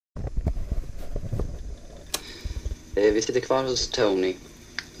Vi sitter kvar hos Tony.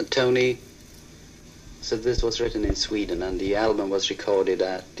 Tony, so this was written in Sweden and the album was recorded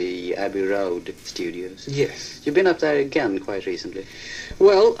at the Abbey Road studios. Yes. You've been up there again quite recently.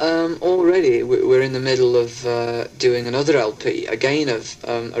 Well, already we're in the middle of doing another LP, again of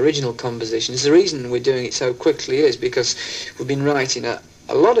original compositions. The reason we're doing it so quickly is because we've been writing a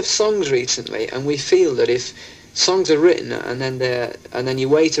lot of songs recently, and we feel that if songs are written and then you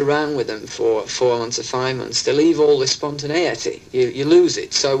wait around with them for 4 months or 5 months, they leave all the spontaneity. You lose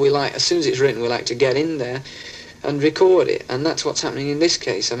it. So we like, as soon as it's written, we like to get in there and record it, and that's what's happening in this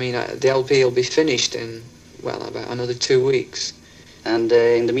case. I mean, the LP will be finished in, well, about another 2 weeks. And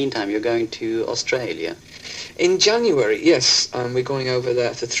in the meantime, you're going to Australia. In January, yes, we're going over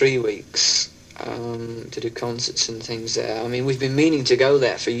there for 3 weeks to do concerts and things there. I mean, we've been meaning to go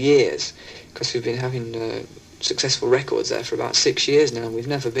there for years because we've been having successful records there for about 6 years now, and we've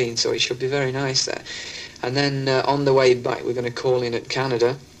never been, so it should be very nice there. And then on the way back, we're going to call in at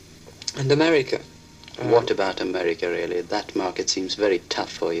Canada and America. What about America, really? That market seems very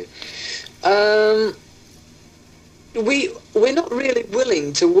tough for you. We're not really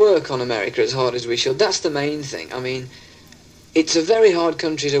willing to work on America as hard as we should. That's the main thing. I mean, it's a very hard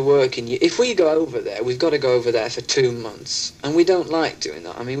country to work in. If we go over there, we've got to go over there for 2 months, and we don't like doing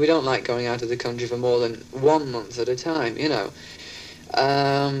that. I mean, we don't like going out of the country for more than 1 month at a time, you know.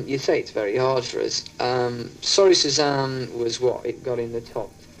 You say it's very hard for us. Sorry Suzanne was what? It got in the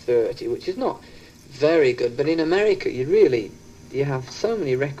top 30, which is not very good, but in America you have so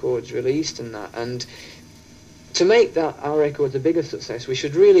many records released and that, and to make that our records a bigger success, we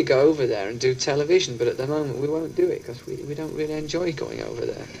should really go over there and do television, but at the moment we won't do it because we don't really enjoy going over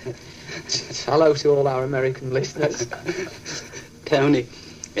there. Hello to all our American listeners. Tony,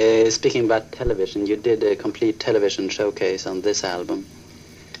 speaking about television, you did a complete television showcase on this album.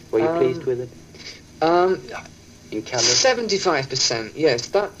 Were you pleased with it? In colour? 75%, yes.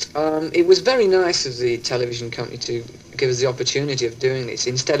 That it was very nice of the television company to give us the opportunity of doing this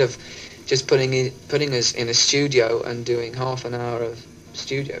instead of just putting us in a studio and doing half an hour of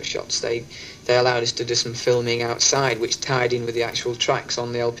studio shots. They allowed us to do some filming outside, which tied in with the actual tracks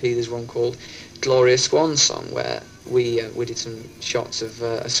on the LP. There's one called Gloria Swan Song, where we did some shots of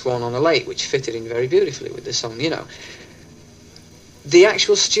a swan on a lake, which fitted in very beautifully with the song, you know. The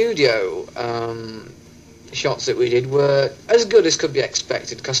actual studio shots that we did were as good as could be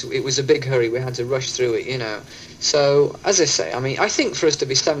expected because it was a big hurry. We had to rush through it, you know. So, as I say, I mean, I think for us to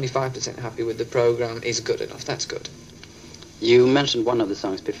be 75% happy with the programme is good enough. That's good. You mentioned one of the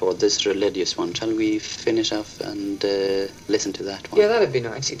songs before, this religious one. Shall we finish off and listen to that one? Yeah, that'd be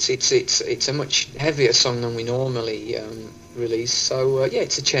nice. It's a much heavier song than we normally release. So, yeah,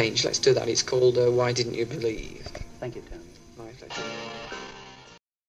 it's a change. Let's do that. It's called Why Didn't You Believe? Thank you, Tony.